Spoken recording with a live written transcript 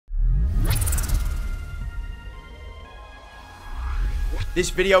This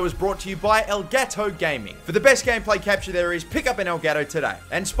video was brought to you by Elgato Gaming. For the best gameplay capture there is, pick up an Elgato today.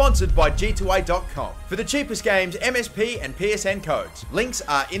 And sponsored by G2A.com. For the cheapest games, MSP and PSN codes. Links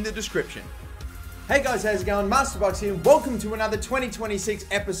are in the description. Hey guys, how's it going? MasterBucks here. Welcome to another 2026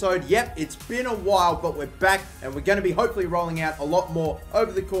 episode. Yep, it's been a while, but we're back and we're going to be hopefully rolling out a lot more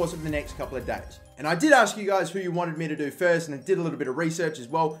over the course of the next couple of days. And I did ask you guys who you wanted me to do first, and I did a little bit of research as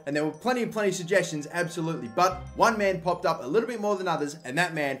well, and there were plenty of suggestions, absolutely. But one man popped up a little bit more than others, and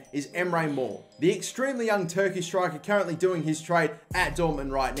that man is Emre Mor. The extremely young Turkish striker currently doing his trade at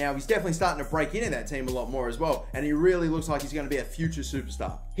Dortmund right now. He's definitely starting to break into that team a lot more as well, and he really looks like he's going to be a future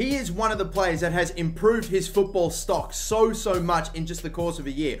superstar. He is one of the players that has improved his football stock so much in just the course of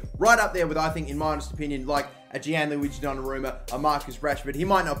a year. Right up there with, I think, in my honest opinion, like a Gianluigi Donnarumma, a Marcus Rashford. He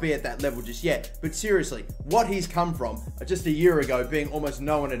might not be at that level just yet, but seriously, what he's come from just a year ago, being almost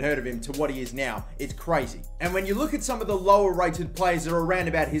no one had heard of him, to what he is now, it's crazy. And when you look at some of the lower rated players that are around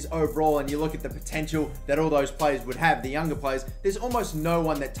about his overall, and you look at the potential that all those players would have, the younger players, there's almost no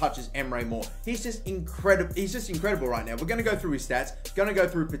one that touches Emre Mor. He's just incredible. He's just incredible right now. We're going to go through his stats, going to go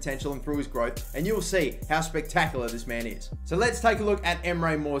through potential and through his growth, and you'll see how spectacular this man is. So let's take a look at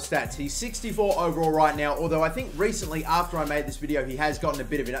Emre Mor's stats. He's 64 overall right now, although I think recently after I made this video, he has gotten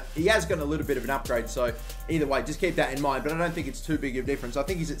a little bit of an upgrade. So either way, just keep that in mind, but I don't think it's too big of a difference. I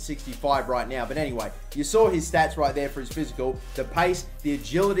think he's at 65 right now, but anyway, you saw his stats right there for his physical. The pace, the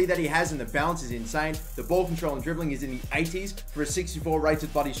agility that he has, and the balance is insane. The ball control and dribbling is in the 80s for a 64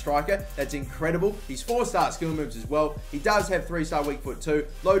 rated bloody striker. That's incredible. He's 4-star skill moves as well. He does have 3-star weak foot too.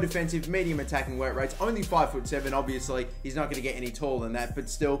 Low defensive, medium attacking work rates. Only 5'7". Obviously, he's not going to get any taller than that, but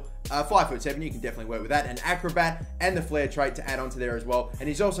still, 5'7". You can definitely work with that. An acrobat and the flair trait to add onto there as well. And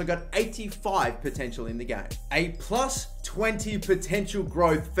he's also got 85 potential in the game. A plus 20 potential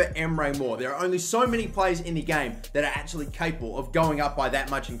growth for Emre Mor. There are only so many players in the game that are actually capable of going up by that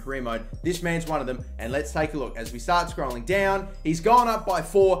much in career mode. This man's one of them, and let's take a look. As we start scrolling down, he's gone up by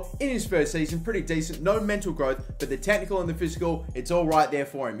 4 in his first season. Pretty decent. No mental growth, but the technical and the physical, it's all right there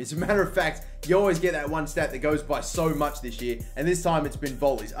for him. As a matter of fact, you always get that one stat that goes by so much this year, and this time it's been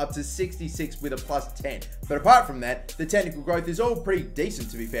volleys, up to 66 with a plus 10. But apart from that, the technical growth is all pretty decent,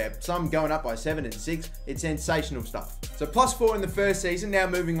 to be fair. Some going up by 7 and 6. It's sensational stuff. So plus 4 in the first season, now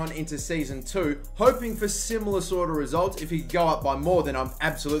moving on into season 2, hoping for similar sort of results. If he could go up by more, then I'm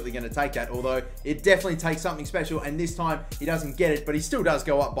absolutely going to take that, although it definitely takes something special, and this time he doesn't get it, but he still does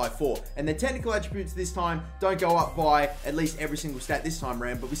go up by 4. And the technical attributes this time don't go up by at least every single stat this time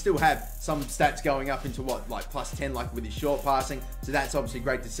around, but we still have some stats going up into what, like plus 10, like with his short passing, so that's obviously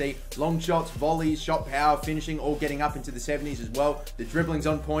great to see. Long shots, volleys, shot power, finishing, all getting up into the 70s as well. The dribbling's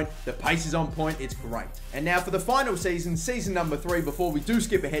on point, the pace is on point, it's great. And now for the final season, season number 3, before we do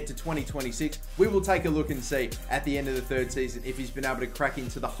skip ahead to 2026, we will take a look and see at the end of the third season if he's been able to crack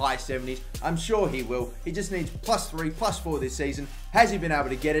into the high 70s. I'm sure he will. He just needs plus 3, plus 4 this season. Has he been able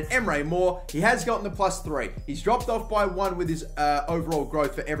to get it? Emre Mor, he has gotten the plus 3. He's dropped off by 1 with his overall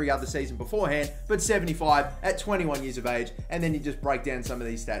growth for every other season beforehand, but 75 at 21 years of age. And then you just break down some of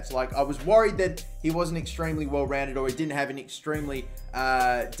these stats. Like, I was worried that he wasn't extremely well-rounded, or he didn't have an extremely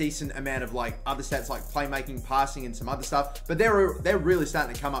decent amount of like other stats like playmaking, passing, and some other stuff, but they're really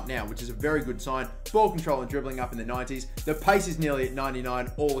starting to come up now, which is a very good sign. Ball control and dribbling up in the 90s. The pace is nearly at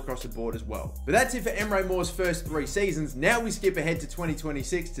 99 all across the board as well. But that's it for Emre Mor's first 3 seasons. Now we skip ahead to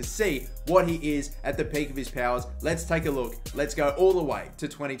 2026 to see what he is at the peak of his powers. Let's take a look. Let's go all the way to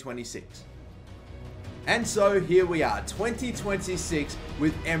 2026. And so here we are, 2026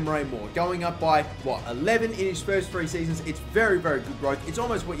 with Emre Mor, going up by, what, 11 in his first 3 seasons. It's very good growth. It's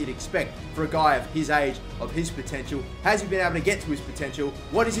almost what you'd expect for a guy of his age, of his potential. Has he been able to get to his potential?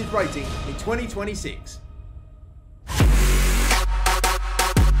 What is his rating in 2026?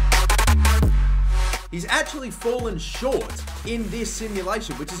 He's actually fallen short in this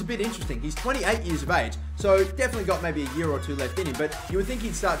simulation, which is a bit interesting. He's 28 years of age, so definitely got maybe a year or 2 left in him, but you would think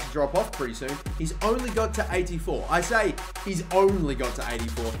he'd start to drop off pretty soon. He's only got to 84. I say he's only got to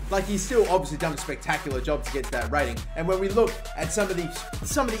 84. Like, he's still obviously done a spectacular job to get to that rating. And when we look at some of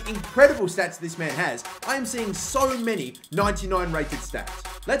the incredible stats this man has, I am seeing so many 99 rated stats.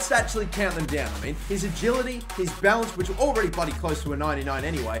 Let's actually count them down. I mean, his agility, his balance, which were already bloody close to a 99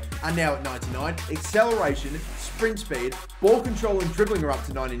 anyway, are now at 99. Acceleration, sprint speed, ball control and dribbling are up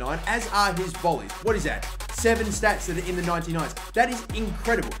to 99, as are his volleys. What is that? 7 stats that are in the 99s. That is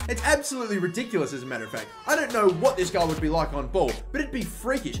incredible. It's absolutely ridiculous, as a matter of fact. I don't know what this guy would be like on ball, but it'd be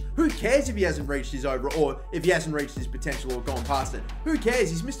freakish. Who cares if he hasn't reached his over, or if he hasn't reached his potential or gone past it? Who cares?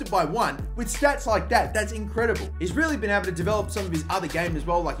 He's missed it by 1. With stats like that, that's incredible. He's really been able to develop some of his other game as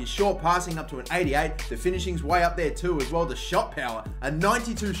well, like his short passing up to an 88. The finishing's way up there too as well. The shot power, a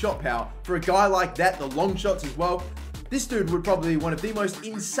 92 shot power for a guy like that. The long shots as well. This dude would probably be one of the most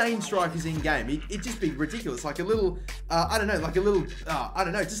insane strikers in game. It'd just be ridiculous, like a little, I don't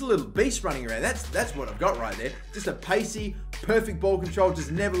know, just a little beast running around. That's what I've got right there. Just a pacey, perfect ball control,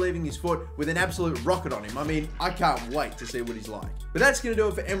 just never leaving his foot with an absolute rocket on him. I mean, I can't wait to see what he's like. But that's going to do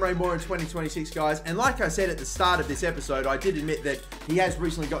it for Emre Mor in 2026, guys. And like I said at the start of this episode, I did admit that he has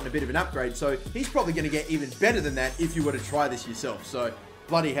recently gotten a bit of an upgrade, so he's probably going to get even better than that if you were to try this yourself. So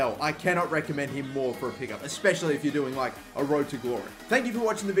bloody hell, I cannot recommend him more for a pickup, especially if you're doing like a road to glory. Thank you for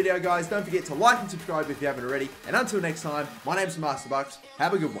watching the video, guys. Don't forget to like and subscribe if you haven't already. And until next time, my name's MasterBucks.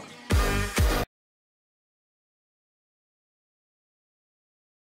 Have a good one.